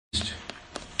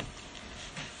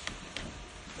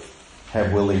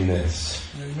have willingness.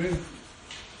 Amen.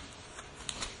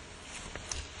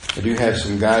 I do have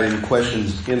some guiding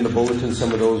questions in the bulletin.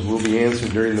 Some of those will be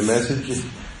answered during the message.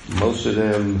 Most of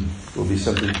them will be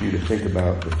something for you to think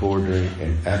about before, during,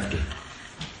 and after.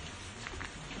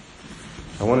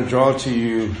 I want to draw to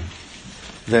you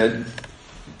that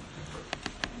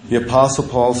the Apostle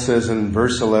Paul says in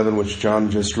verse 11, which John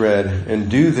just read, "And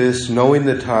do this, knowing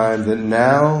the time, that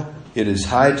now it is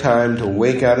high time to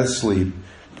wake out of sleep,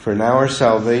 for now our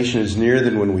salvation is nearer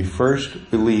than when we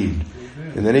first believed."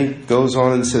 And then he goes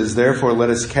on and says, "Therefore let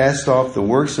us cast off the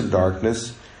works of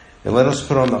darkness, and let us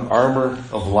put on the armor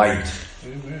of light."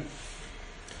 Amen.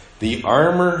 The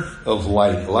armor of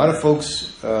light. A lot of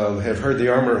folks have heard the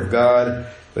armor of God,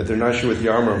 but they're not sure what the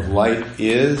armor of light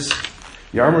is.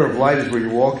 The armor of light is where you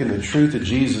walk in the truth of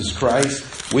Jesus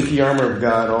Christ with the armor of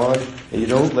God on, and you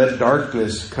don't let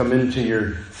darkness come into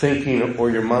your thinking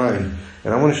or your mind.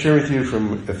 And I want to share with you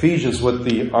from Ephesians what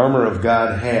the armor of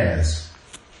God has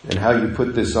and how you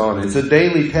put this on. It's a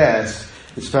daily task.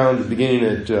 It's found beginning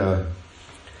at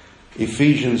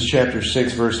Ephesians chapter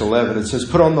 6, verse 11. It says,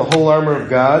 "Put on the whole armor of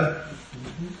God,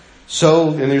 so,"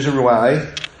 and there's a why,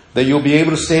 "that you'll be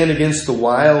able to stand against the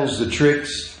wiles, the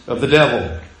tricks of the devil."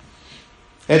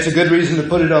 That's a good reason to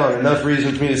put it on. Enough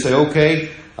reason for me to say, okay,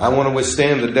 I want to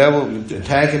withstand the devil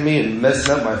attacking me and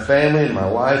messing up my family and my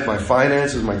life, my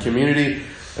finances, my community.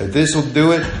 If this will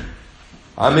do it,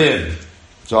 I'm in.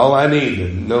 It's all I need to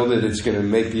know that it's going to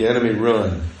make the enemy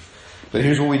run. But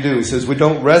here's what we do. It says we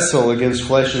don't wrestle against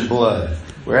flesh and blood.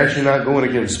 We're actually not going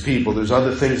against people. There's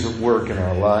other things at work in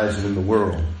our lives and in the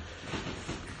world.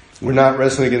 We're not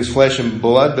wrestling against flesh and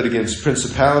blood, but against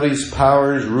principalities,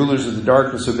 powers, rulers of the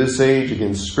darkness of this age,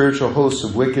 against spiritual hosts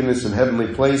of wickedness in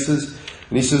heavenly places.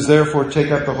 And he says, "Therefore,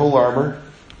 take up the whole armor,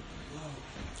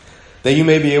 that you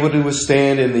may be able to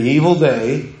withstand in the evil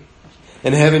day.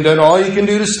 And having done all you can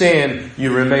do to stand,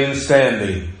 you remain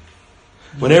standing."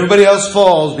 When everybody else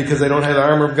falls because they don't have the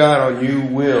armor of God on, you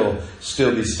will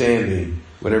still be standing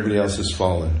when everybody else has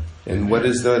fallen. And what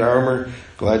is that armor?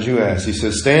 Glad you asked. He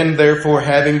says, "Stand therefore,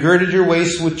 having girded your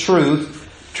waist with truth."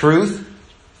 Truth.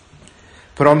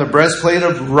 "Put on the breastplate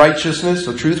of righteousness,"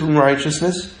 so truth and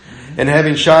righteousness. "And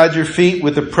having shod your feet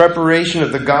with the preparation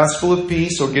of the gospel of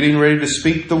peace," or getting ready to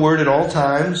speak the word at all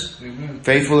times. Amen.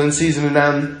 Faithful in season and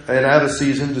out of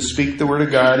season to speak the word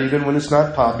of God, even when it's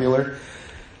not popular.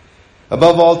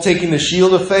 "Above all, taking the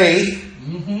shield of faith,"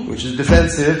 which is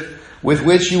defensive, "with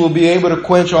which you will be able to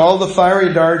quench all the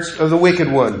fiery darts of the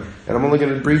wicked one." And I'm only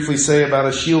going to briefly say about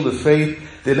a shield of faith.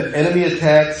 The enemy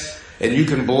attacks, and you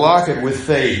can block it with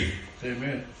faith.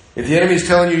 Amen. If the enemy's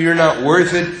telling you you're not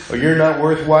worth it, or you're not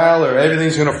worthwhile, or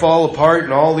everything's going to fall apart,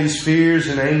 and all these fears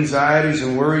and anxieties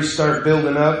and worries start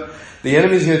building up, the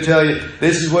enemy's going to tell you,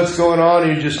 this is what's going on,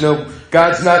 and you just know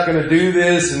God's not going to do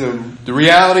this, and the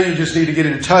reality you just need to get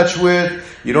in touch with.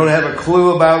 You don't have a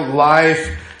clue about life,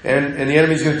 and the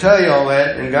enemy's going to tell you all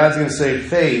that, and God's going to say,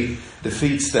 faith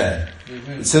defeats that.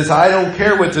 Amen. It says, I don't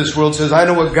care what this world says, I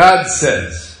know what God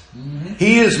says.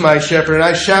 He is my shepherd, and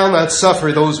I shall not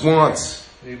suffer those wants.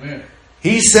 Amen.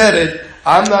 He said it.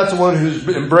 I'm not the one who's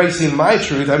embracing my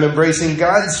truth. I'm embracing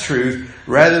God's truth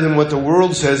rather than what the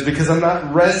world says, because I'm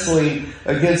not wrestling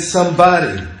against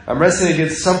somebody. I'm wrestling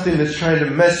against something that's trying to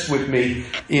mess with me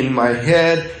in my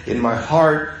head, in my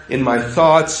heart, in my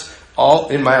thoughts, all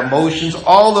in my emotions.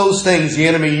 All those things the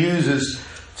enemy uses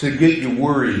to get you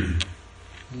worried.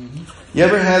 You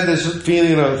ever had this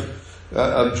feeling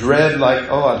of dread, like,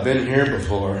 oh, I've been here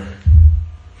before?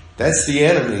 That's the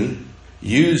enemy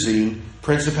using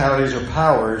principalities or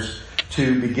powers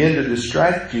to begin to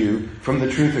distract you from the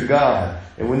truth of God.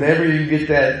 And whenever you get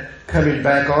that coming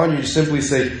back on, you simply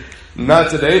say, not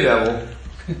today, devil.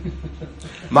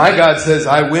 My God says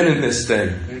I win in this thing.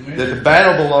 Amen. That the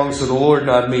battle belongs to the Lord,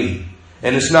 not me.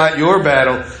 And it's not your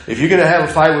battle. If you're going to have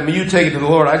a fight with me, you take it to the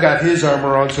Lord. I got His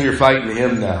armor on, so you're fighting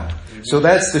Him now. Amen. So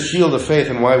that's the shield of faith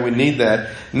and why we need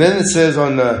that. And then it says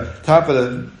on the top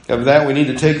of that, we need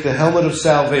to take the helmet of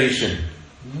salvation.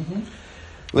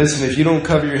 Listen, if you don't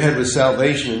cover your head with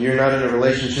salvation and you're not in a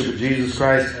relationship with Jesus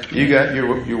Christ,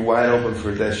 you're wide open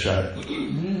for a death shot.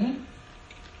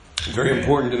 Very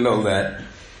important to know that.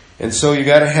 And so you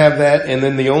got to have that. And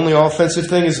then the only offensive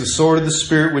thing is the sword of the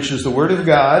Spirit, which is the Word of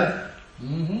God.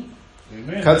 Amen.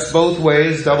 Cuts both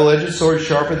ways, double-edged sword,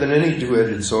 sharper than any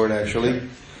two-edged sword, actually.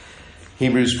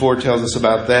 Hebrews 4 tells us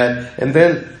about that. And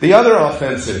then the other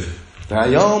offensive. Now,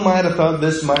 y'all might have thought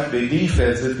this might be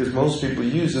defensive, because most people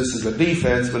use this as a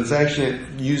defense, but it's actually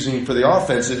using for the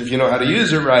offensive if you know how to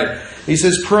use it right. He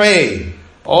says, pray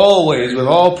always with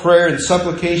all prayer and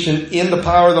supplication in the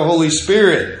power of the Holy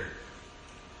Spirit.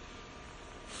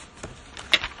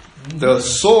 The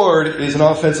sword is an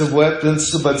offensive weapon,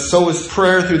 but so is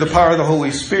prayer through the power of the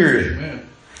Holy Spirit. Amen.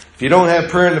 If you don't have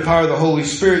prayer in the power of the Holy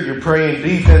Spirit, you're praying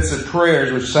defensive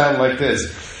prayers, which sound like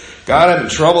this. God, I'm in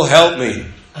trouble, help me.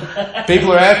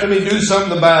 People are after me, do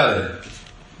something about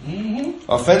it.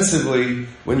 Offensively,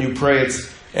 when you pray,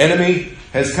 it's enemy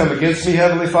has come against me,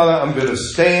 Heavenly Father. I'm going to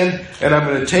stand and I'm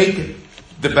going to take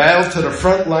the battle to the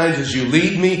front lines as you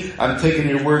lead me. I'm taking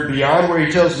your word beyond where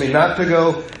He tells me not to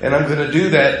go, and I'm going to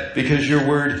do that because your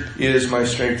word is my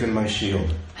strength and my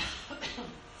shield.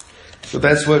 So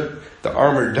that's what the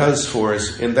armor does for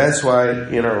us, and that's why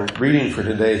in our reading for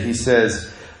today he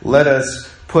says, let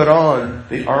us put on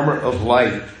the armor of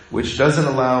light, which doesn't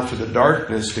allow for the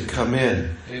darkness to come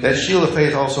in. Amen. That shield of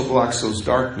faith also blocks those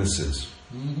darknesses.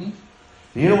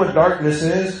 You know what darkness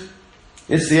is?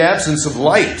 It's the absence of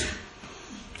light.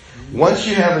 Once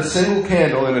you have a single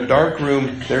candle in a dark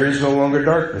room, there is no longer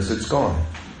darkness. It's gone.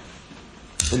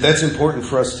 And that's important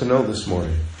for us to know this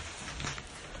morning.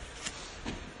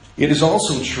 It is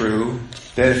also true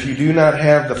that if you do not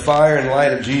have the fire and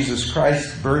light of Jesus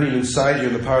Christ burning inside you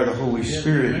in the power of the Holy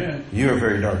Spirit, you are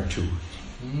very dark too.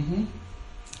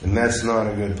 And that's not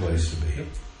a good place to be.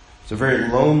 It's a very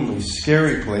lonely,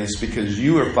 scary place because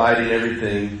you are fighting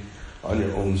everything on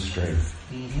your own strength.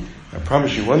 I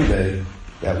promise you one day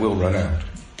that will run out.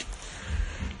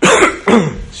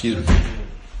 Excuse me.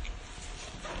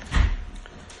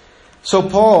 So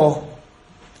Paul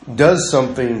does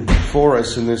something for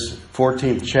us in this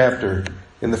 14th chapter,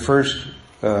 in the first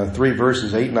 3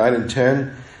 verses, 8, 9, and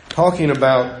 10, talking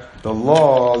about the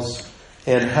laws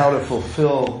and how to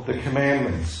fulfill the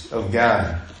commandments of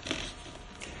God.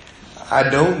 I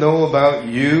don't know about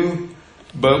you,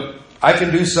 but I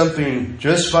can do something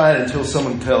just fine until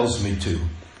someone tells me to.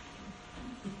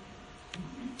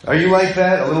 Are you like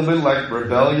that? A little bit like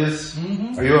rebellious?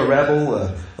 Are you a rebel,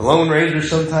 a lone ranger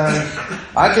sometimes?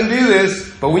 I can do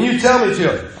this, but when you tell me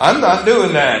to, I'm not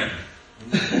doing that.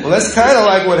 Well, that's kind of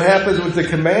like what happens with the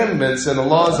commandments and the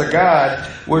laws of God.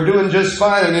 We're doing just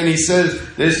fine, and then He says,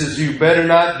 this is, you better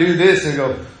not do this. And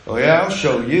go, oh yeah, I'll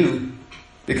show you.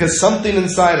 Because something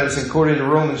inside us, according to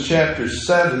Romans chapter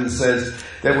 7, says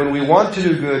that when we want to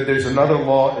do good, there's another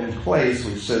law in place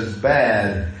which says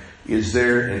bad is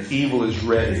there and evil is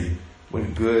ready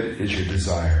when good is your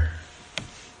desire.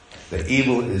 The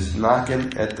evil is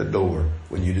knocking at the door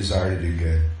when you desire to do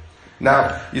good.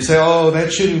 Now, you say, oh,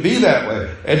 that shouldn't be that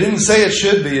way. I didn't say it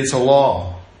should be. It's a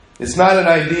law. It's not an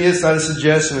idea. It's not a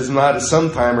suggestion. It's not a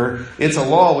sometimer. It's a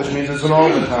law, which means it's an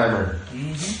all-the-timer.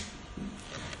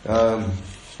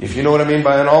 If you know what I mean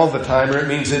by an all-the-timer, it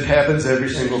means it happens every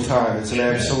single time. It's an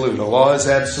absolute. A law is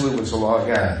absolute. It's a law of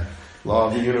God. Law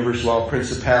of the universe, law of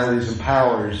principalities and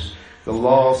powers. The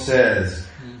law says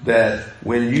that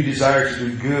when you desire to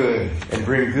do good and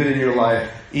bring good in your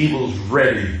life, evil's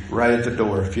ready right at the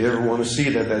door. If you ever want to see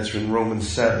that, that's in Romans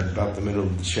 7, about the middle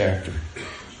of the chapter.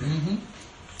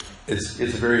 It's a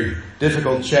very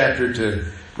difficult chapter to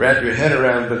wrap your head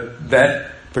around, but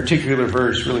that particular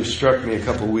verse really struck me a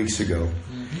couple of weeks ago.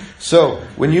 So,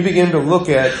 when you begin to look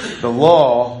at the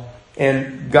law,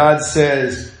 and God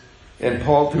says, and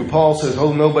through Paul says,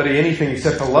 owe nobody anything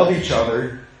except to love each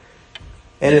other,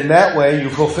 and in that way you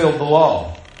fulfilled the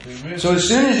law. Amen. So as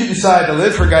soon as you decide to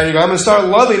live for God, you go, I'm going to start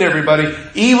loving everybody.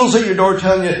 Evil's at your door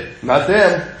telling you, not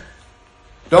them.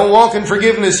 Don't walk in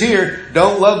forgiveness here.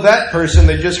 Don't love that person.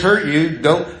 They just hurt you.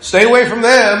 Don't stay away from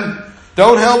them.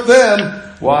 Don't help them.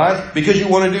 Why? Because you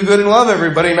want to do good and love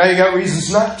everybody. Now you got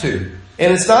reasons not to.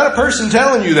 And it's not a person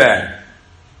telling you that.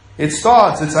 It's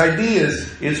thoughts. It's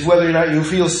ideas. It's whether or not you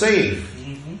feel safe.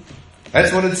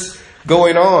 That's what it's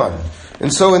going on.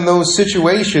 And so in those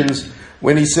situations,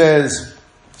 when he says,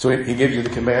 so he gives you the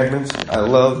commandments. I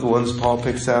love the ones Paul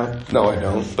picks out. No, I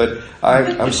don't. But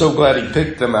I'm so glad he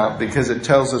picked them out because it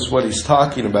tells us what he's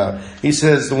talking about. He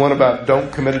says the one about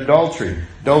don't commit adultery.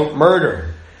 Don't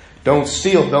murder. Don't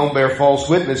steal. Don't bear false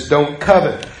witness. Don't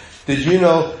covet. Did you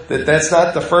know that that's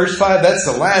not the first 5? That's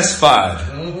the last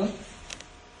 5.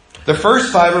 The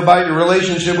first 5 are about your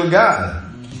relationship with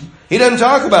God. He doesn't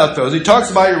talk about those. He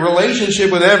talks about your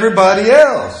relationship with everybody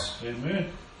else.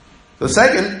 Amen. The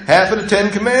second half of the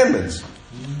 10 commandments.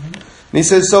 And he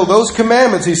says, so those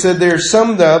commandments, he said, they're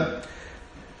summed up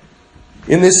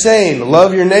in this saying,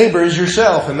 love your neighbor as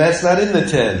yourself. And that's not in the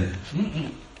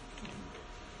 10.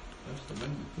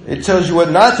 It tells you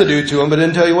what not to do to them, but it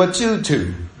didn't tell you what to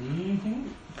do.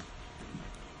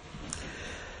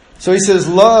 So he says,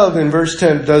 love, in verse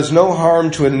 10, does no harm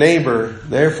to a neighbor.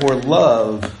 Therefore,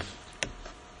 love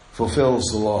fulfills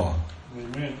the law.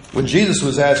 Amen. When Jesus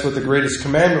was asked what the greatest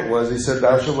commandment was, he said,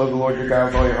 thou shalt love the Lord your God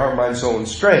with all your heart, mind, soul, and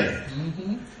strength.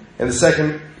 And the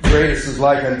second greatest is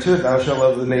like unto it, thou shalt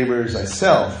love the neighbor as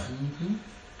thyself.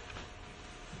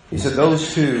 He said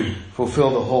those two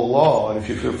fulfill the whole law. And if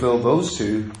you fulfill those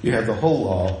two, you have the whole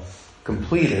law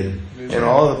completed. Amen. And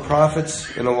all the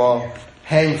prophets in the law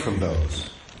hang from those,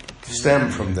 stem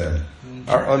from them,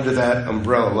 are under that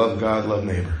umbrella. Love God, love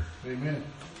neighbor. Amen.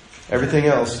 Everything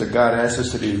else that God asks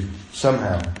us to do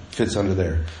somehow fits under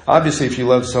there. Obviously, if you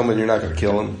love someone, you're not going to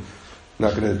kill them.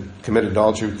 Not going to commit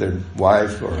adultery with their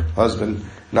wife or husband.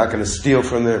 Not going to steal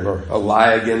from them or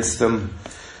lie against them.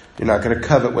 You're not going to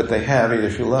covet what they have either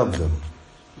if you love them.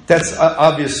 That's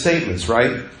obvious statements,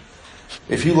 right?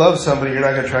 If you love somebody, you're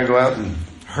not going to try and go out and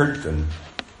hurt them,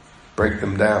 break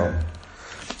them down.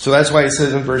 So that's why he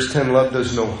says in verse 10, love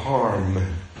does no harm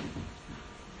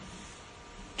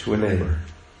to a neighbor.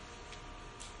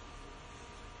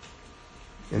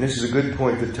 And this is a good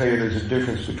point to tell you there's a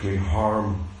difference between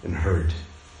harm and hurt.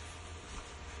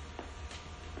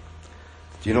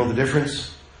 Do you know the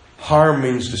difference? Harm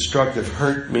means destructive.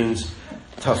 Hurt means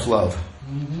tough love.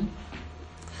 Mm-hmm.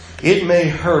 It may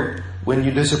hurt when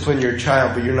you discipline your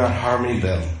child, but you're not harming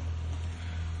them.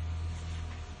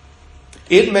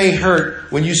 It may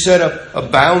hurt when you set up a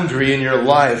boundary in your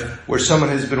life where someone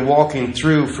has been walking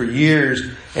through for years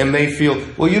and they feel,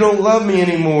 well, you don't love me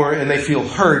anymore, and they feel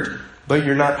hurt, but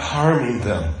you're not harming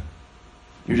them.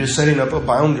 You're just setting up a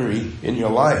boundary in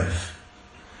your life.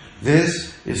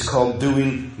 This is called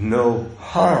doing no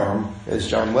harm, as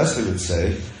John Wesley would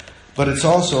say, but it's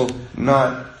also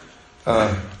not,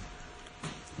 but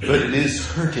it is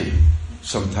hurting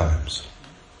sometimes.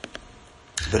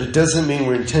 But it doesn't mean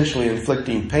we're intentionally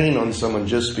inflicting pain on someone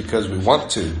just because we want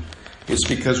to. It's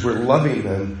because we're loving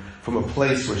them from a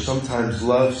place where sometimes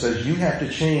love says, you have to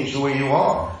change the way you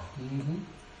are. Mm-hmm.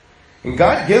 And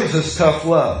God gives us tough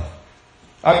love.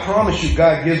 I promise you,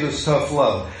 God gives us tough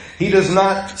love. He does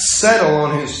not settle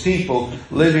on His people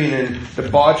living in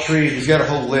debauchery. He's got a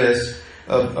whole list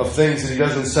of things that He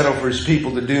doesn't settle for His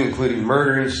people to do, including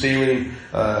murdering, stealing,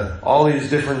 all these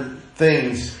different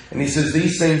things. And He says,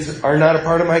 these things are not a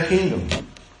part of my kingdom.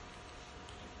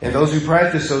 And those who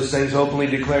practice those things openly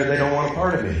declare they don't want a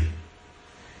part of me.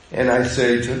 And I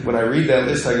say, when I read that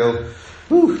list, I go,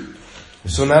 whew.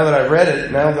 So now that I've read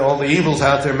it, now that all the evils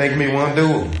out there make me want to do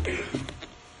them.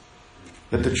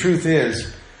 But the truth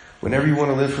is, whenever you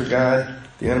want to live for God,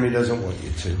 the enemy doesn't want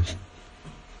you to.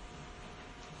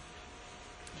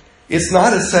 It's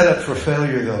not a setup for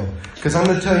failure, though. Because I'm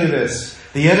going to tell you this.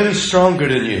 The enemy's stronger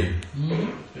than you.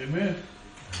 Amen.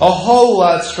 A whole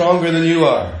lot stronger than you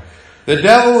are. The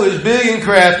devil is big and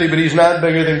crafty, but he's not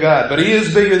bigger than God. But he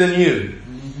is bigger than you.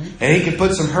 And he can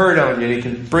put some hurt on you. And he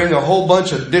can bring a whole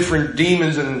bunch of different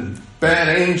demons and bad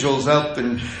angels up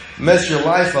and mess your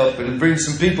life up and bring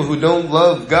some people who don't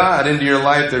love God into your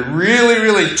life that really,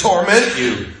 really torment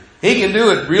you. He can do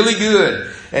it really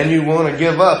good. And you want to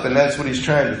give up, and that's what he's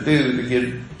trying to do, to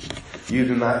get you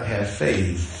to not have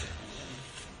faith.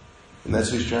 And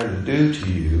that's what he's trying to do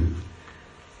to you.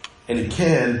 And he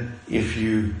can if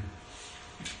you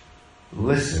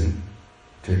listen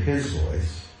to his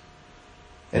voice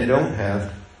and don't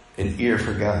have an ear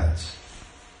for God's.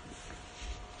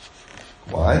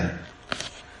 Why?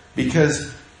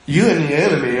 Because you and the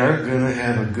enemy aren't going to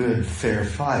have a good, fair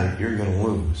fight. You're going to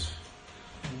lose.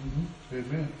 Mm-hmm.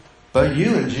 Amen. But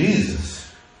you and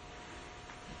Jesus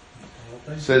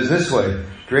says this way,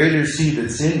 greater is He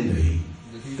that's in me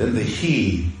than the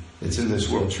he that's in this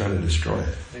world trying to destroy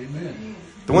it. Amen.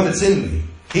 The one that's in me.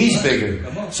 He's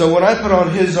bigger. So when I put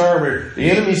on His armor,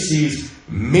 the enemy sees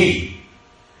me.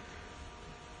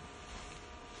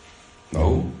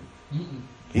 No.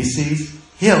 He sees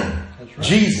Him. That's right.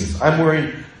 Jesus. I'm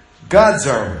wearing God's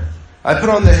armor. I put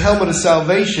on the helmet of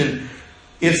salvation.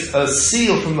 It's a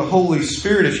seal from the Holy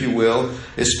Spirit, if you will,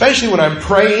 especially when I'm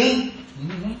praying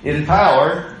in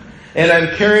power and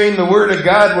I'm carrying the Word of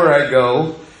God where I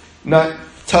go, not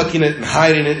tucking it and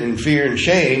hiding it in fear and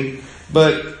shame,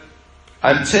 but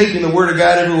I'm taking the Word of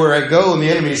God everywhere I go, and the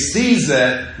enemy sees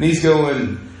that, and he's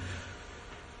going,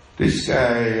 this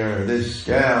guy or this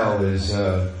gal is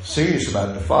serious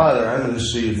about the Father. I'm going to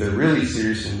see if they're really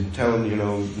serious and tell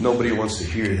them, nobody wants to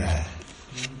hear that.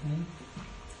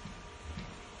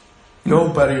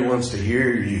 Nobody wants to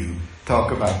hear you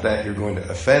talk about that. You're going to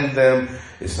offend them.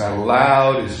 It's not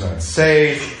allowed. It's not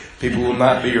safe. People will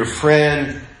not be your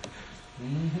friend.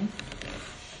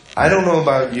 I don't know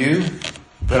about you,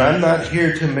 but I'm not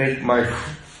here to make my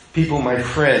people my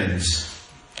friends.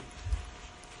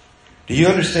 Do you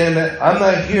understand that? I'm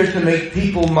not here to make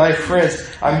people my friends.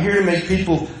 I'm here to make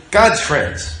people God's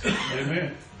friends.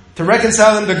 Amen. To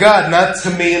reconcile them to God, not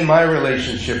to me and my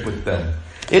relationship with them.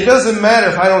 It doesn't matter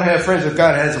if I don't have friends if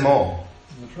God has them all.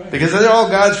 That's right. Because if they're all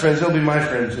God's friends, they'll be my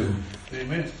friend too.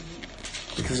 Amen.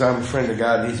 Because I'm a friend of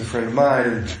God and He's a friend of mine.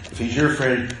 And if He's your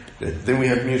friend, then we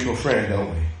have a mutual friend,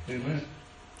 don't we? Amen.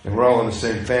 And we're all in the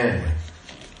same family.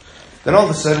 Then all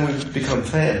of a sudden we become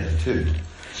family too.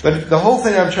 But the whole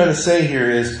thing I'm trying to say here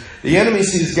is the enemy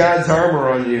sees God's armor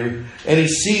on you and he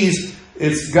sees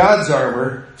it's God's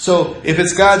armor. So if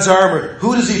it's God's armor,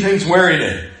 who does he think's wearing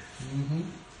it? Mm-hmm.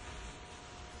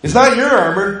 It's not your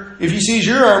armor. If he sees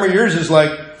your armor, yours is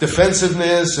like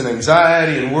defensiveness and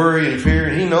anxiety and worry and fear.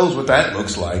 And he knows what that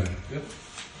looks like. Yep.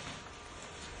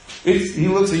 He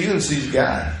looks at you and sees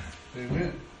God.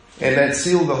 Amen. And that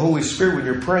seal of the Holy Spirit when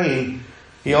you're praying,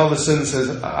 he all of a sudden says,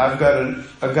 I've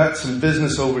got some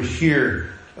business over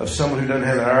here of someone who doesn't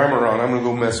have an armor on. I'm going to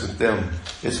go mess with them.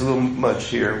 It's a little much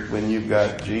here when you've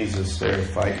got Jesus there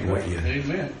fighting with you.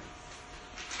 Amen.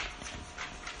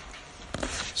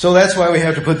 So that's why we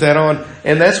have to put that on.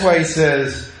 And that's why he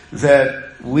says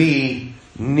that we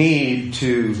need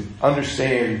to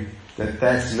understand that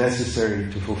that's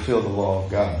necessary to fulfill the law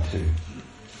of God too.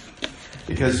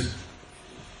 Because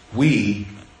we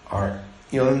are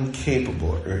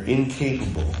incapable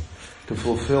to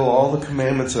fulfill all the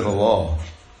commandments of the law,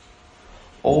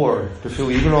 or to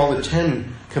fulfill even all the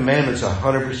 10 commandments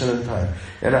 100% of the time.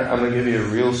 And I'm going to give you a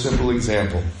real simple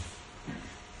example.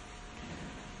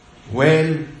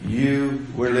 When you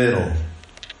were little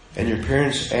and your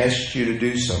parents asked you to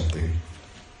do something,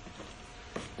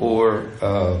 or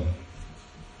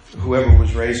whoever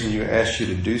was raising you asked you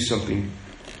to do something,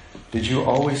 did you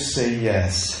always say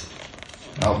yes?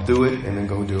 I'll do it, and then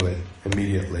go do it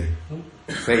immediately.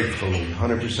 Faithfully,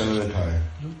 100% of the time.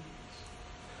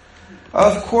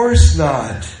 Of course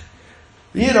not.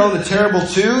 You know, the terrible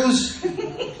twos.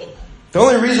 The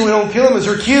only reason we don't kill them is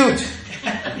they're cute.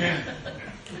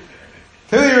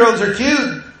 2-year-olds are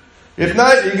cute. If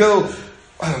not, you go,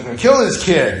 I'm going to kill this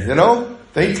kid, you know.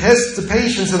 They test the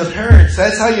patience of the parents.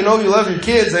 That's how you know you love your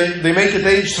kids. They make it to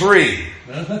age 3.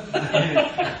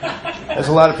 As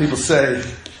a lot of people say.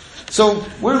 So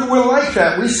we're like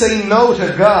that. We say no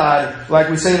to God like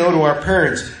we say no to our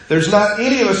parents. There's not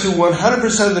any of us who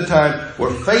 100% of the time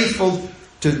were faithful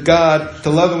to God, to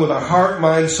love Him with our heart,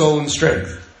 mind, soul, and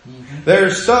strength. Mm-hmm.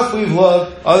 There's stuff we've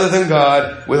loved other than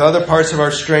God with other parts of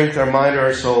our strength, our mind, or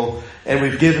our soul, and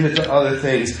we've given it to other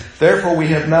things. Therefore, we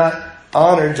have not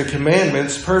honored the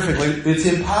commandments perfectly. It's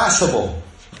impossible.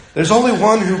 There's only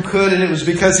one who could, and it was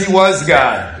because He was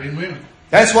God. Amen.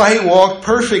 That's why He walked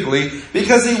perfectly,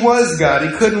 because He was God.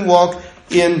 He couldn't walk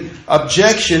in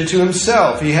objection to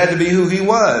Himself. He had to be who He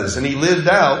was, and He lived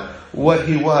out what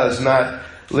He was, not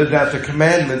lived out the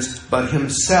commandments, but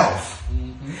Himself.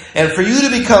 Mm-hmm. And for you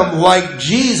to become like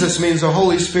Jesus means the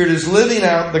Holy Spirit is living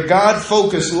out the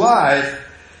God-focused life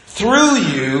through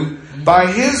you by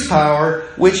His power,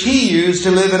 which He used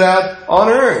to live it out on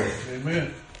earth.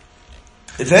 Amen.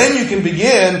 Then you can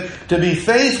begin to be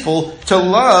faithful to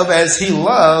love as He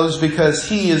loves, because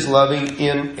He is loving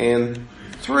in and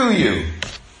through you.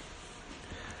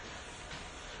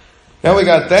 Now we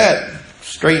got that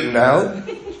straightened out.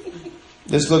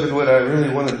 Let's look at what I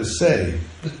really wanted to say.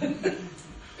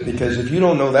 Because if you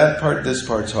don't know that part, this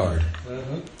part's hard.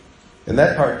 And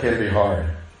that part can be hard.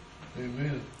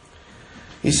 Amen.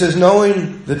 He says,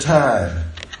 knowing the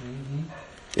time.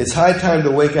 It's high time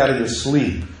to wake out of your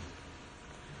sleep.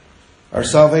 Our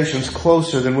salvation's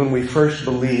closer than when we first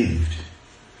believed.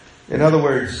 In other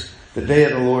words, the day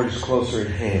of the Lord is closer at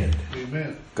hand.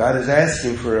 Amen. God is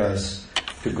asking for us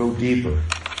to go deeper.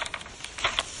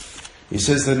 He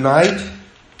says the night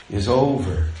is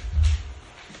over.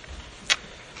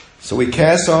 So we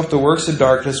cast off the works of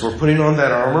darkness. We're putting on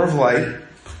that armor of light.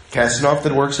 Casting off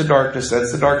the works of darkness.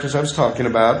 That's the darkness I was talking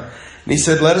about. And He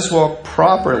said, let us walk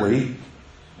properly.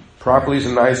 Properly is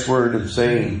a nice word of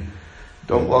saying,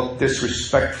 don't walk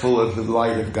disrespectful of the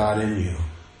light of God in you.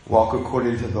 Walk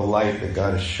according to the light that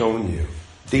God has shown you.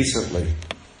 Decently.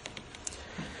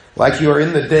 Like you are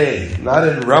in the day. Not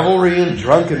in revelry and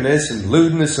drunkenness and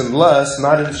lewdness and lust.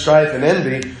 Not in strife and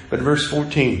envy. But verse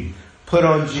 14. Put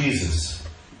on Jesus.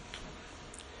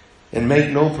 And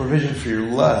make no provision for your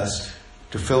lust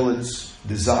to fill its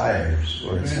desires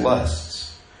or its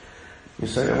lusts. You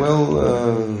say, well,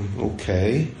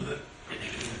 okay.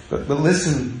 But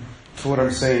listen to what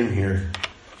I'm saying here.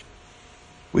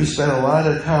 We spend a lot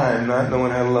of time not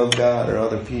knowing how to love God or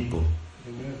other people.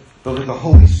 Amen. But with the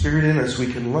Holy Spirit in us,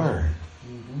 we can learn.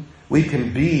 Mm-hmm. We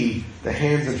can be the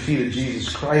hands and feet of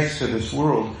Jesus Christ to this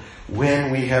world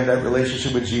when we have that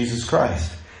relationship with Jesus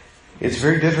Christ. It's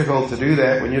very difficult to do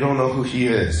that when you don't know who He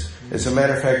is. As a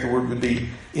matter of fact, the word would be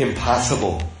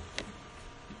impossible.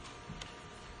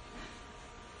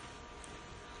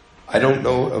 I don't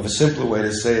know of a simpler way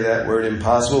to say that word,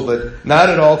 impossible, but not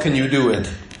at all can you do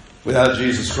it without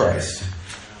Jesus Christ.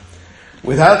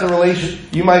 Without the relation,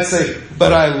 you might say,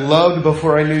 but I loved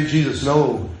before I knew Jesus.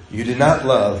 No, you did not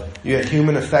love. You had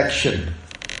human affection.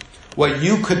 What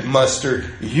you could muster,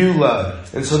 you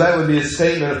loved. And so that would be a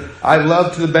statement of, I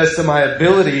loved to the best of my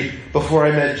ability before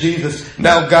I met Jesus.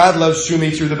 Now God loves through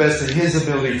me through the best of His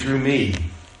ability through me.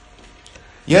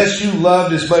 Yes, you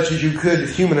loved as much as you could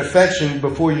human affection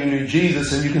before you knew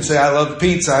Jesus. And you can say, I love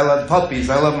pizza, I love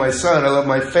puppies, I love my son, I love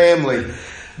my family.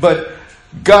 But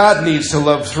God needs to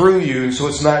love through you, so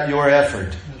it's not your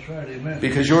effort. That's right, amen.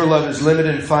 Because your love is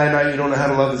limited and finite. You don't know how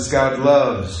to love as God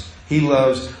loves. He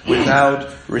loves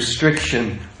without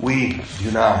restriction. We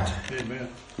do not. Amen.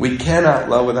 We cannot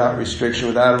love without restriction,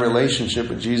 without a relationship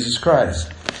with Jesus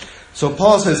Christ. So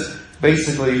Paul says,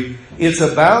 basically, it's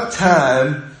about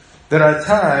time that our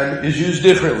time is used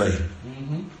differently.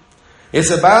 Mm-hmm. It's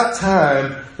about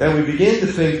time that we begin to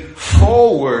think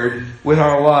forward with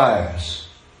our lives.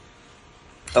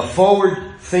 A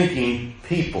forward-thinking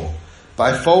people.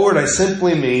 By forward, I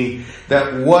simply mean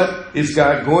that what is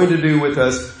God going to do with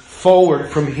us forward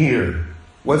from here?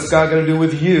 What's God going to do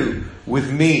with you,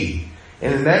 with me?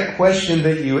 And that question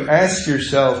that you ask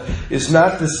yourself is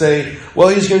not to say, well,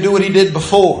 He's going to do what He did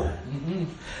before. Mm-hmm.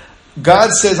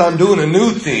 God says, I'm doing a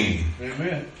new thing.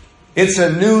 Amen. It's a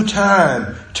new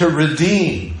time to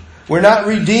redeem. We're not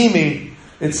redeeming,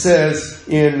 it says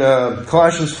in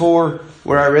Colossians 4,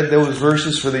 where I read those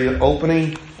verses for the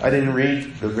opening. I didn't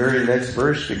read the very next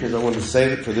verse because I wanted to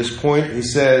save it for this point. He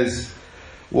says,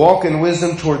 walk in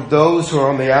wisdom toward those who are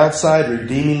on the outside,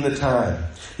 redeeming the time.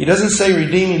 He doesn't say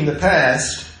redeeming the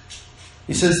past.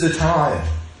 He says the time.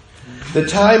 The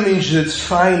time means that it's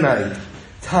finite.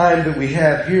 Time that we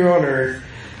have here on earth,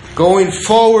 going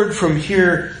forward from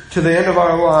here to the end of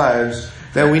our lives,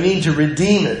 that we need to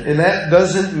redeem it. And that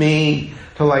doesn't mean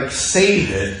to save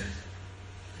it.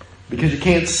 Because you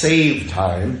can't save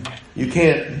time. You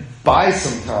can't buy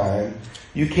some time.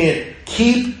 You can't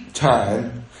keep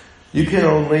time. You can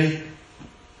only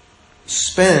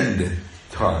spend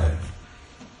time.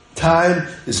 Time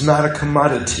is not a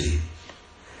commodity.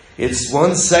 It's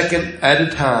 1 second at a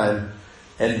time,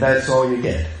 and that's all you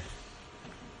get.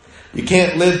 You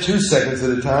can't live 2 seconds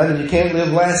at a time, and you can't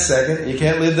live last second, and you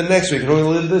can't live the next week. You can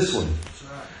only live this one.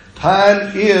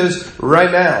 Time is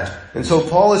right now. And so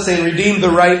Paul is saying, redeem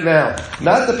the right now.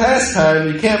 Not the past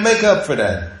time. You can't make up for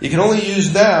that. You can only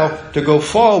use now to go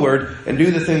forward and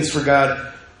do the things for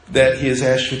God that He has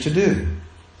asked you to do.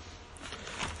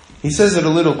 He says it a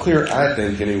little clearer, I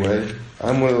think, anyway.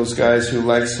 I'm one of those guys who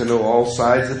likes to know all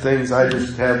sides of things. I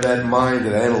just have that mind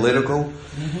and analytical.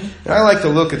 Mm-hmm. And I like to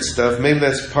look at stuff. Maybe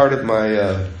that's part of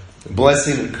my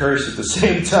blessing and curse at the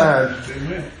same time.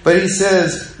 Amen. But he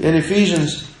says in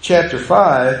Ephesians chapter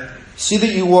 5, see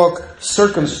that you walk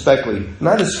circumspectly,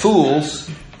 not as fools,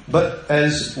 but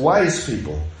as wise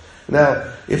people.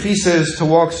 Now, if he says to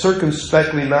walk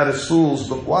circumspectly, not as fools,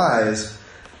 but wise,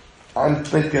 I'm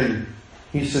thinking,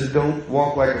 he said, don't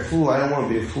walk like a fool. I don't want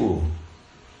to be a fool.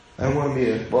 I don't want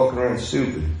to be walking around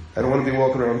stupid. I don't want to be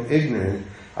walking around ignorant.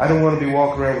 I don't want to be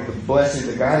walking around with the blessings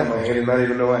of God in my hand and not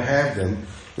even know I have them.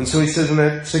 And so he says in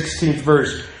that 16th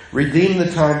verse, redeem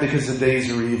the time because the days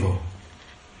are evil.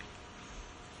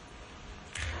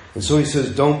 And so he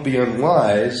says, don't be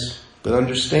unwise, but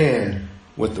understand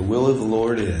what the will of the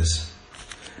Lord is.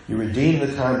 You redeem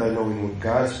the time by knowing what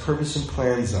God's purpose and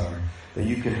plans are that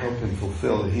you can help Him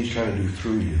fulfill, that He's trying to do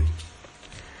through you.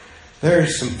 There are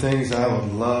some things I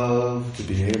would love to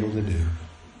be able to do.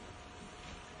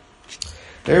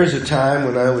 There was a time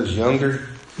when I was younger.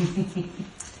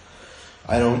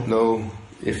 I don't know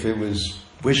if it was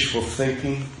wishful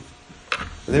thinking.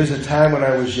 But there was a time when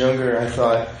I was younger, I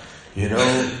thought, in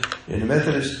the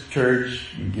Methodist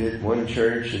church, you get one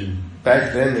church, and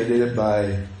back then they did it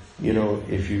by,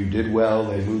 if you did well,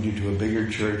 they moved you to a bigger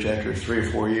church after 3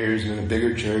 or 4 years, and then a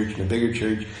bigger church, and a bigger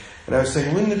church. And I was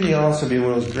thinking, wouldn't it be awesome to be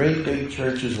one of those great big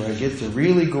churches where I get to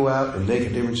really go out and make a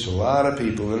difference to a lot of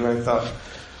people? And I thought,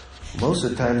 most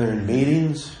of the time they're in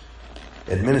meetings,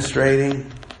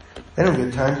 administrating. They don't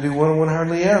get time to do one-on-one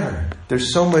hardly ever.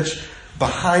 There's so much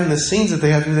behind the scenes that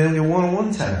they have to do, they don't get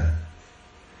one-on-one time.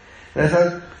 And I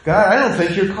thought, God, I don't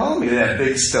think you're calling me to that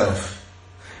big stuff.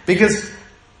 Because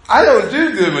I don't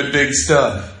do good with big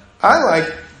stuff. I like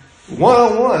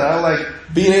one-on-one. I like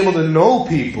being able to know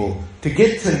people, to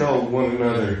get to know one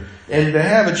another, and to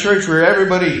have a church where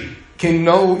everybody can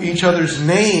know each other's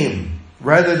name,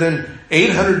 rather than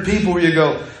 800 people where you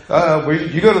go,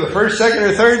 you go to the first, second,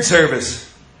 or third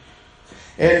service.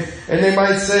 And they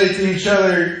might say to each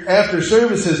other after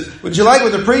services, would you like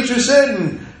what the preacher said?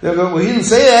 And they'll go, well, he didn't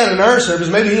say that in our service.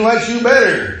 Maybe he likes you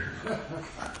better.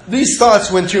 These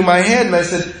thoughts went through my head, and I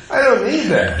said, I don't need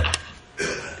that.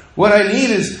 What I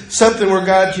need is something where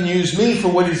God can use me for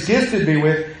what He's gifted me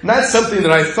with, not something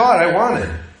that I thought I wanted.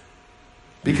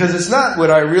 Because it's not what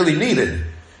I really needed.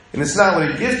 And it's not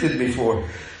what He gifted me for.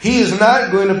 He is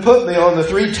not going to put me on the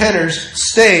 3 tenors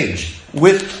stage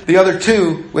with the other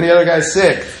 2 when the other guy's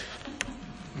sick.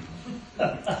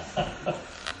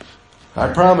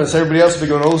 I promise everybody else will be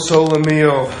going, oh, sole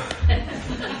mio.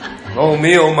 Oh,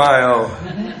 mio mio.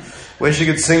 Wish you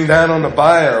could sing down on the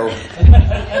bio.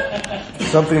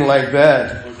 Something like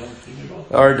that.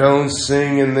 Or don't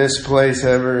sing in this place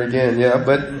ever again. Yeah,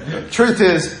 but truth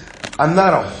is, I'm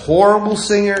not a horrible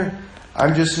singer.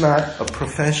 I'm just not a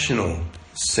professional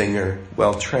singer,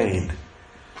 well trained.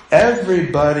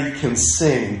 Everybody can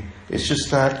sing. It's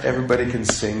just not everybody can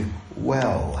sing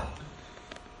well.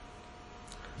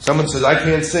 Someone says, I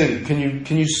can't sing. Can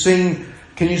you sing?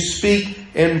 Can you speak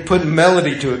and put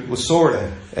melody to it? Well, sort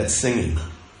of. That's singing.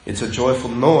 It's a joyful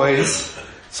noise.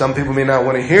 Some people may not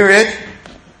want to hear it,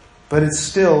 but it's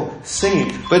still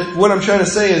singing. But what I'm trying to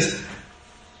say is,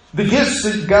 the gifts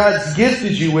that God's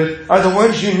gifted you with are the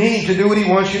ones you need to do what He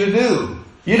wants you to do.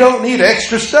 You don't need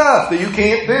extra stuff that you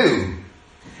can't do.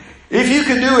 If you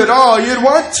could do it all, you'd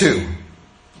want to.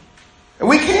 And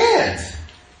we can't.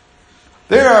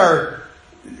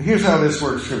 Here's how this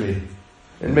works for me.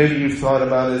 And maybe you've thought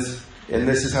about this, and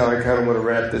this is how I kind of want to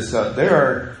wrap this up.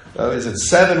 There are,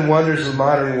 7 wonders of the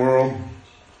modern world.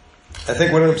 I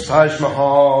think one of them is Taj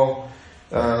Mahal.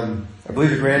 I believe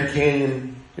the Grand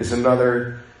Canyon is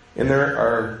another. And there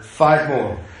are 5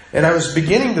 more. And I was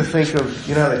beginning to think of,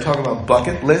 they talk about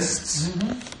bucket lists.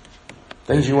 Mm-hmm.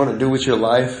 Things you want to do with your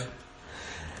life.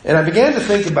 And I began to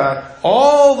think about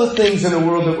all the things in the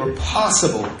world that were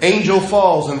possible. Angel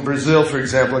Falls in Brazil, for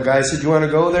example. A guy said, you want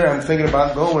to go there? I'm thinking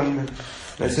about going. And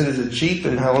I said, is it cheap?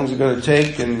 And how long is it going to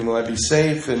take? And will I be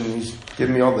safe? And he's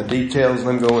giving me all the details. And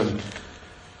I'm going,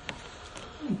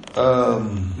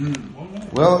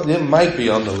 well, it might be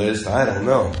on the list. I don't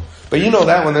know. But you know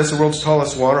that one, that's the world's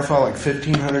tallest waterfall, like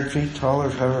 1,500 feet tall, or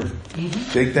however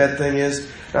big that thing is.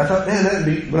 And I thought, man, that'd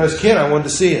be, when I was a kid, I wanted to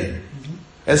see it. Mm-hmm.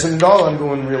 As an adult, I'm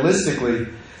going, realistically,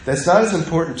 that's not as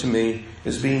important to me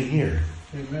as being here.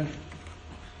 Amen.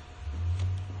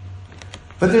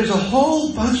 But there's a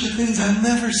whole bunch of things I'll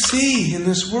never see in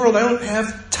this world. I don't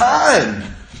have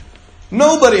time.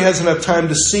 Nobody has enough time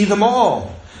to see them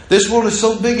all. This world is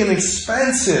so big and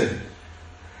expansive.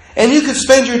 And you could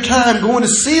spend your time going to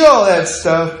see all that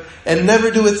stuff and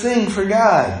never do a thing for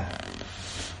God.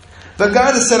 But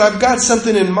God has said, I've got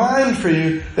something in mind for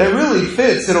you that really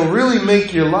fits. It'll really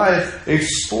make your life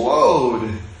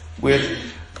explode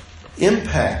with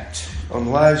impact on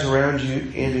the lives around you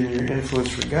and in your influence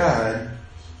for God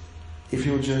if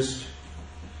you'll just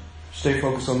stay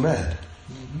focused on that.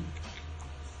 Mm-hmm.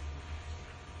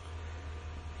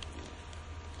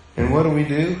 And what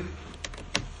do?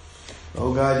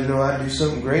 Oh, God, I'd do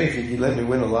something great if you'd let me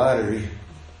win a lottery.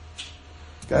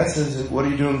 God says, what are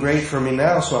you doing great for me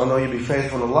now? So I'll know you'll be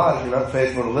faithful in a lot. If you're not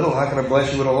faithful in a little, how can I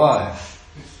bless you with a lot?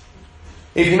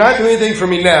 If you're not doing anything for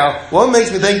me now, what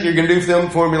makes me think you're going to do something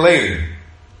for me later?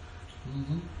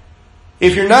 Mm-hmm.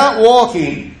 If you're not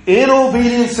walking in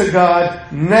obedience to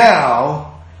God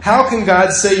now, how can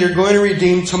God say you're going to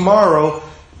redeem tomorrow?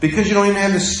 Because you don't even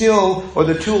have the skill or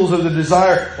the tools or the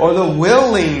desire or the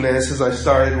willingness, as I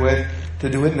started with, to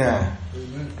do it now.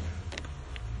 Amen.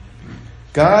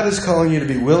 God is calling you to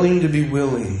be willing to be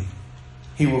willing.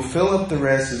 He will fill up the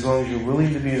rest as long as you're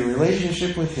willing to be in a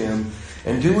relationship with Him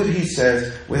and do what He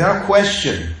says without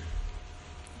question.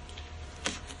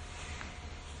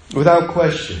 Without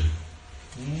question.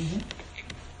 Mm-hmm.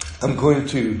 I'm going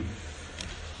to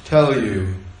tell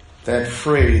you that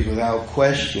phrase, without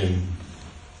question,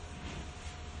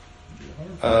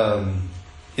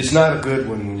 it's not a good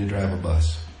one when you drive a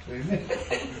bus.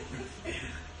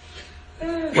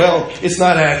 Well, it's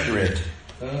not accurate.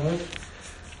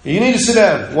 You need to sit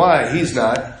down. Why? He's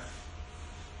not.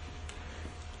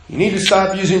 You need to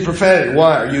stop using profanity.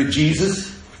 Why? Are you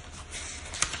Jesus?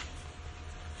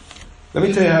 Let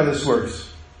me tell you how this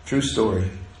works. True story.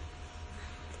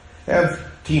 I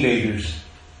have teenagers.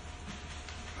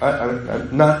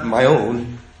 I'm not my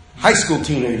own. High school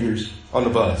teenagers on the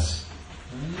bus.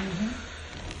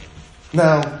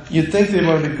 Now, you'd think they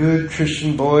want to be good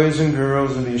Christian boys and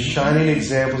girls and be shining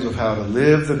examples of how to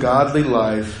live the godly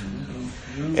life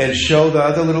and show the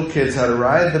other little kids how to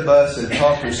ride the bus and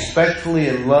talk respectfully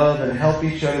and love and help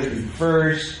each other be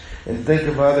first and think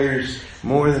of others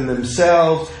more than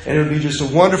themselves. And it would be just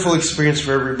a wonderful experience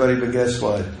for everybody. But guess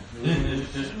what?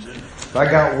 If I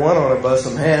got one on a bus,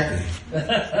 I'm happy.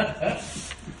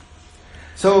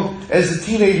 So as the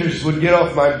teenagers would get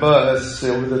off my bus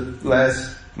over the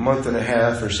last month and a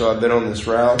half or so I've been on this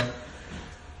route,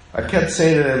 I kept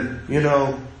saying to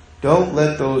them, don't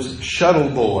let those shuttle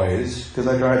boys, because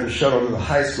I drive the shuttle to the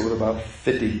high school with about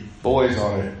 50 boys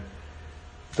on it,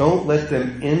 don't let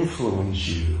them influence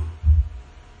you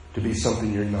to be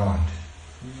something you're not.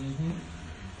 Mm-hmm.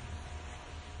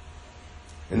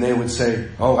 And they would say,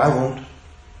 oh, I won't.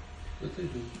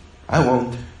 I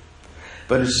won't.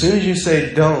 But as soon as you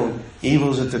say don't,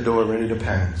 evil's at the door ready to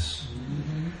pounce.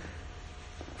 Mm-hmm.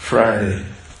 Friday.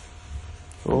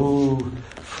 Oh,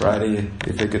 Friday,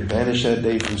 if they could banish that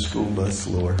day from school bus,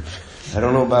 Lord. I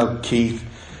don't know about Keith,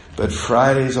 but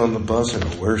Fridays on the bus are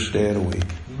the worst day of the week.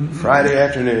 Mm-hmm. Friday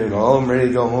afternoon, all of them ready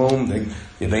to go home.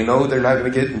 They know they're not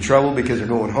going to get in trouble because they're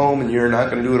going home and you're not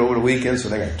going to do it over the weekend, so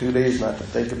they got 2 days not to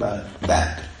think about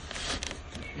that.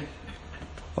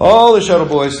 All the shuttle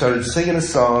boys started singing a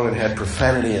song and had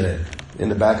profanity in it, in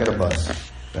the back of the bus.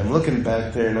 I'm looking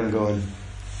back there and I'm going,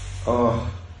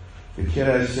 oh, the kid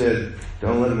I said,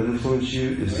 don't let him influence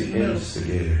you, is the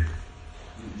instigator.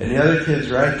 And the other kid's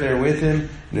right there with him,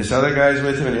 and this other guy's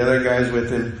with him, and the other guy's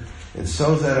with him, and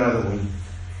so's that other one.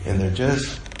 And they're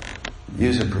just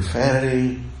using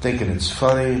profanity, thinking it's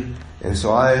funny. And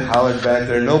so I hollered back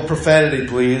there, no profanity,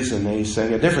 please. And they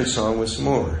sang a different song with some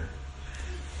more.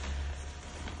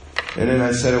 And then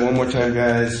I said it one more time,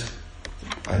 guys,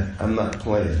 I'm not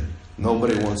playing.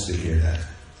 Nobody wants to hear that.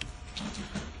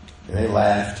 And they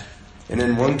laughed. And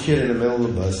then one kid in the middle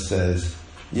of the bus says,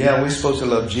 yeah, we're supposed to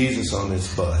love Jesus on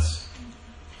this bus.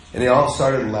 And they all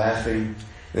started laughing.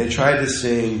 And they tried to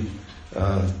sing,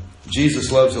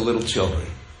 Jesus loves the little children.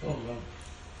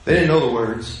 They didn't know the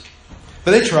words.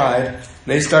 But they tried. And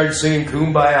they started singing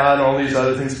Kumbaya and all these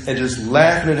other things and just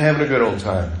laughing and having a good old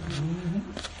time.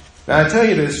 Now I tell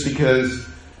you this because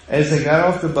as they got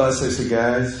off the bus, I said,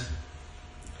 guys,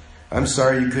 I'm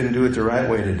sorry you couldn't do it the right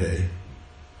way today.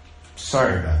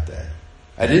 Sorry about that.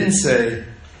 I didn't say,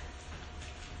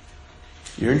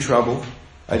 you're in trouble.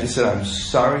 I just said, I'm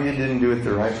sorry you didn't do it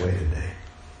the right way today.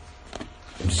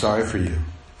 I'm sorry for you.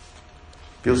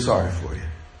 Feel sorry for you.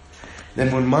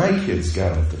 Then when my kids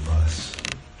got off the bus,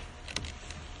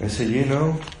 I said,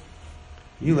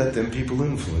 you let them people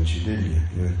influence you, didn't you?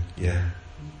 You went, yeah.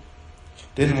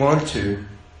 Didn't want to,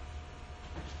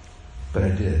 but I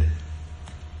did.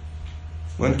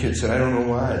 One kid said, I don't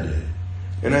know why I did.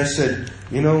 And I said,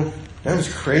 that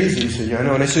was crazy. He said, yeah, I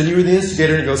know. And I said, you were the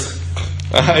instigator. And he goes,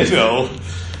 I know.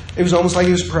 It was almost like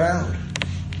he was proud.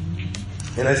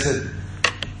 And I said,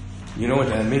 you know what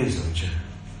that means, don't you?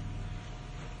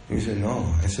 And he said, no.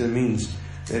 I said, it means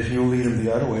that if you lead them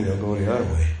the other way, they'll go the other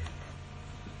way.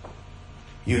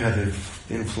 You have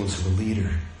the influence of a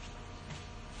leader.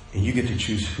 And you get to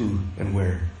choose who and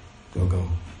where they'll go.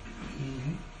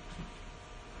 Mm-hmm.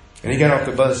 And he got off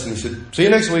the bus and he said, see you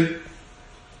next week.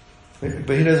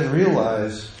 But he doesn't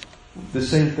realize the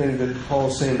same thing that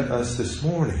Paul's saying to us this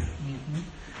morning. Mm-hmm.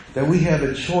 That we have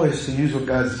a choice to use what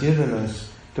God's given us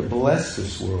to bless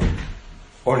this world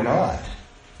or not.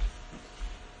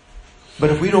 But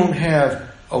if we don't have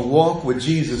a walk with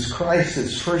Jesus Christ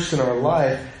that's first in our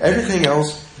life, everything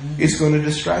else is going to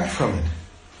distract from it.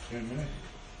 Amen.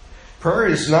 Prayer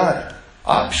is not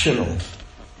optional.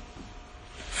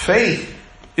 Faith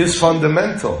is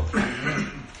fundamental.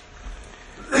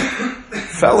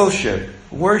 Fellowship,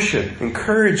 worship,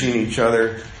 encouraging each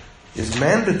other is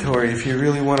mandatory if you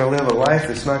really want to live a life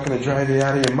that's not going to drive you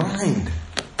out of your mind.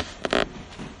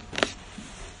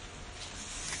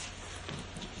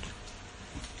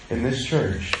 In this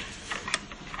church,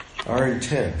 our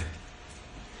intent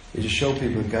is to show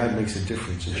people that God makes a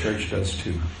difference. The church does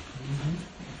too. Mm-hmm.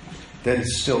 That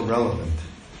it's still relevant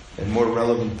and more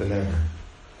relevant than ever.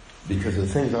 Because of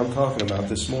the things I'm talking about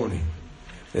this morning.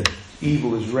 That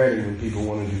evil is ready when people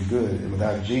want to do good. And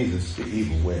without Jesus, the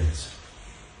evil wins.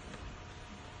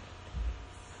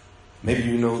 Maybe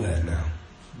you know that now.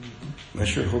 I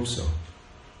sure hope so.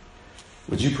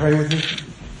 Would you pray with me?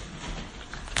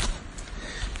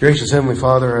 Gracious Heavenly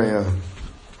Father,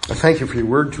 I thank you for your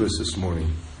word to us this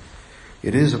morning.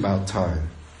 It is about time.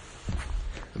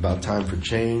 About time for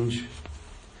change.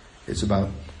 It's about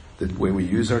the way we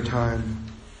use our time.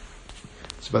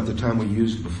 It's about the time we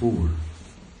used before.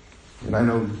 And I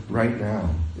know right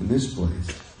now, in this place,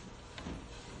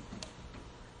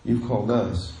 you've called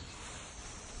us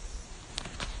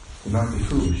to not be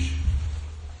foolish.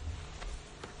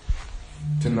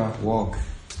 To not walk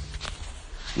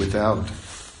without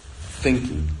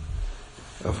thinking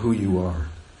of who you are.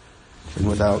 And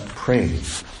without praying,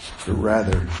 but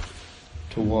rather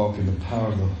to walk in the power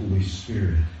of the Holy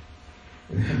Spirit.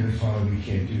 And Heavenly Father, we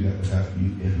can't do that without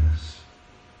you in us.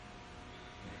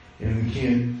 And we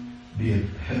can't be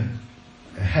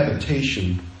a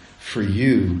habitation for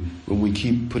you when we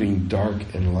keep putting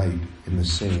dark and light in the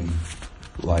same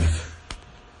life.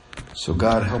 So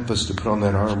God, help us to put on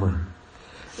that armor.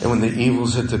 And when the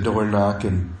evil's at the door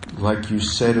knocking, like you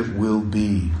said it will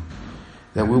be,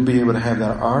 that we'll be able to have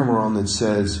that armor on that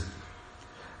says,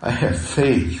 I have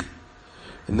faith,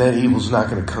 and that evil's not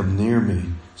going to come near me.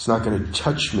 It's not going to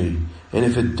touch me. And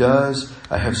if it does,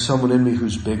 I have someone in me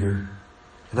who's bigger,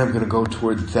 and I'm going to go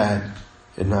toward that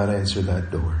and not answer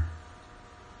that door.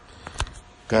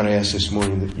 God, I ask this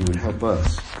morning that you would help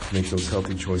us make those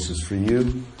healthy choices for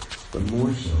you, but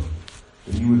more so,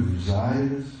 that you would reside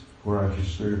in us, pour out your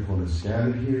Spirit upon us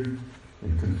gathered here,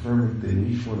 and confirm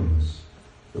within each one of us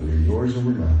that we're yours or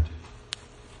we're not.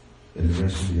 And the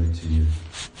rest will be up to you.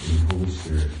 And the Holy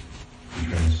Spirit to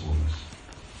transform us.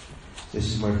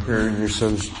 This is my prayer in your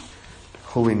Son's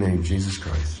holy name, Jesus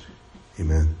Christ.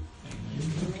 Amen.